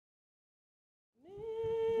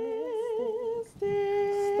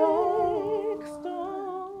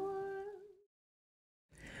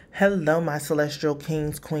Hello, my celestial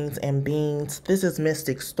kings, queens, and beings. This is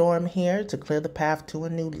Mystic Storm here to clear the path to a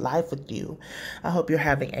new life with you. I hope you're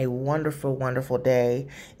having a wonderful, wonderful day.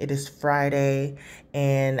 It is Friday,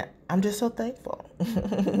 and I'm just so thankful.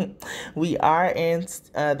 We are in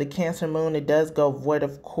the Cancer moon. It does go void,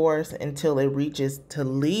 of course, until it reaches to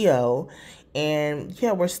Leo. And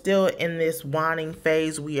yeah, we're still in this waning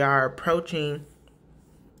phase. We are approaching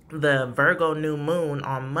the Virgo new moon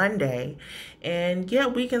on Monday. And yeah,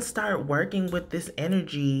 we can start working with this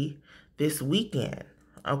energy this weekend.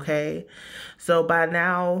 Okay. So by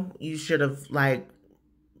now you should have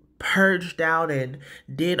purged out and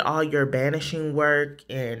did all your banishing work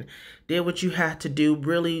and did what you had to do.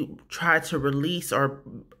 Really try to release or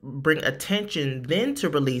bring attention, then to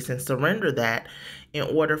release and surrender that in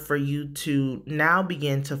order for you to now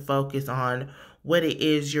begin to focus on what it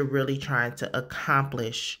is you're really trying to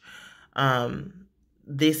accomplish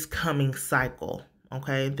this coming cycle,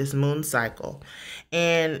 okay, this moon cycle.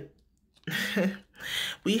 And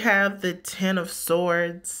we have the Ten of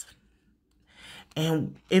Swords.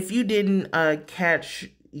 And if you didn't catch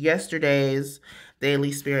yesterday's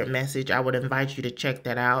daily spirit message, I would invite you to check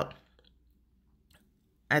that out.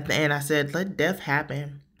 At the end, I said, let death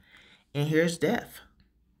happen. And here's death.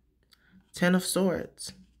 Ten of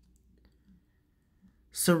Swords.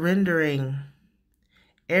 Surrendering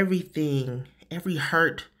everything, every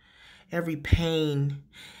hurt, every pain,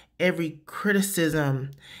 every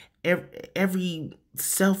criticism, every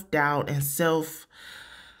self-doubt and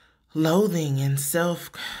self-loathing and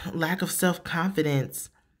lack of self-confidence.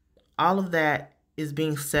 All of that is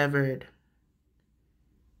being severed.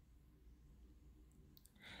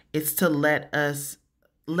 It's to let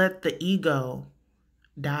the ego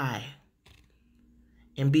die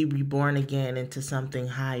and be reborn again into something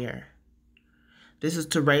higher. This is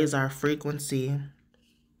to raise our frequency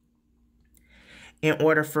in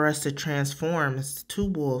order for us to transform. It's two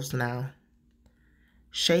wolves now.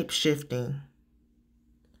 Shape-shifting.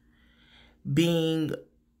 Being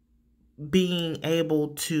able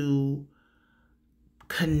to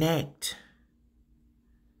connect.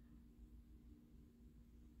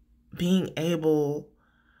 Being able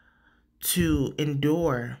to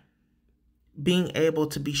endure. Being able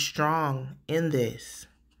to be strong in this.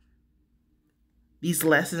 These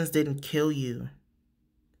lessons didn't kill you.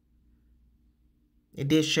 It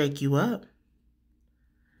did shake you up,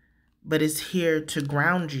 but it's here to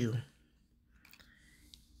ground you.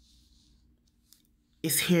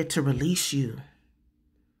 It's here to release you.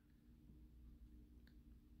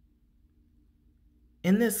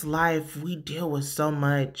 In this life, we deal with so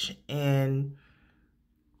much, and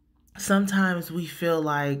sometimes we feel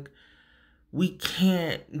like we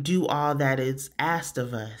can't do all that is asked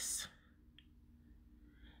of us.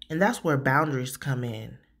 And that's where boundaries come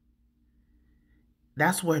in.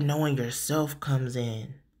 That's where knowing yourself comes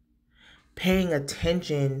in. Paying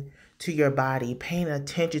attention to your body, paying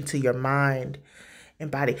attention to your mind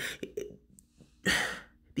and body.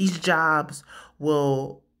 These jobs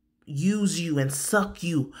will use you and suck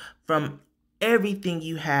you from everything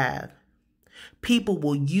you have. People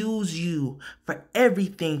will use you for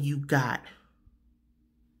everything you got.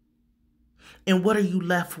 And what are you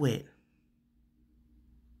left with?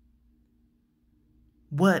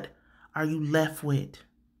 What are you left with?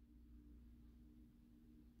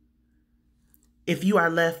 If you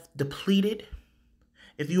are left depleted,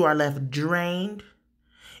 if you are left drained,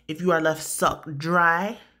 if you are left sucked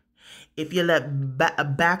dry, if you're left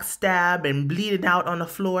backstab and bleeding out on the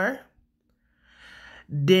floor,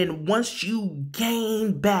 then once you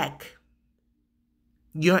gain back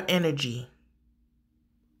your energy,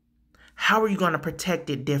 how are you going to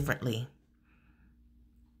protect it differently?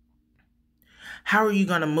 How are you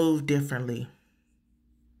going to move differently?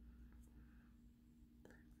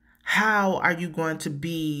 How are you going to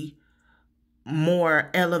be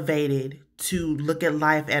more elevated to look at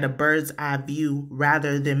life at a bird's eye view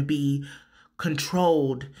rather than be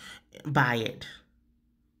controlled by it,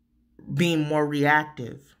 being more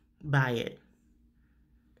reactive by it?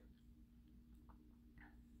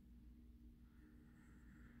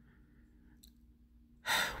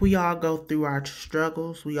 We all go through our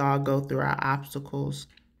struggles. We all go through our obstacles.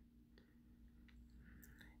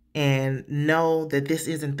 And know that this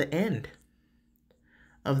isn't the end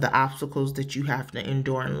of the obstacles that you have to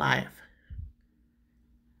endure in life.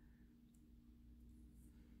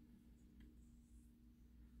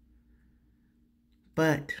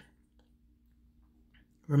 But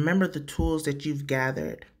remember the tools that you've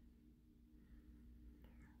gathered.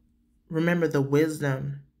 Remember the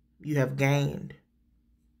wisdom you have gained.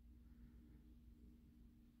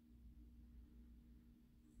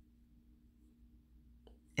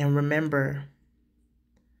 And remember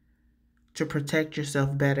to protect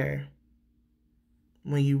yourself better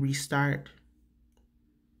when you restart.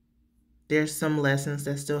 There's some lessons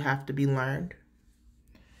that still have to be learned,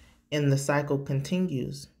 and the cycle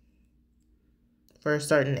continues for a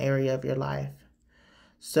certain area of your life.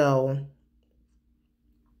 So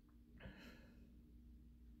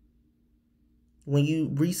when you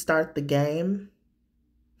restart the game,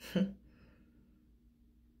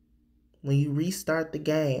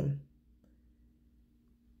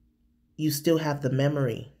 you still have the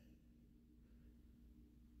memory.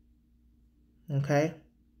 Okay?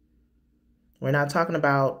 We're not talking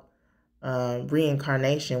about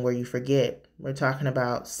reincarnation where you forget. We're talking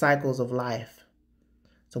about cycles of life.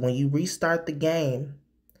 So when you restart the game,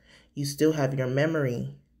 you still have your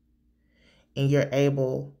memory, and you're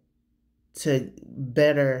able to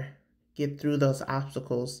better get through those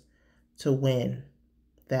obstacles to win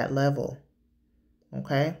that level.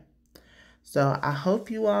 Okay? So I hope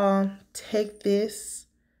you all take this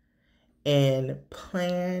and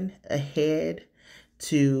plan ahead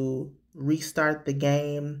to restart the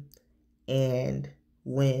game and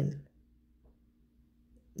win.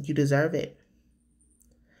 You deserve it.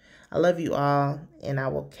 I love you all, and I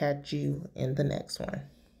will catch you in the next one.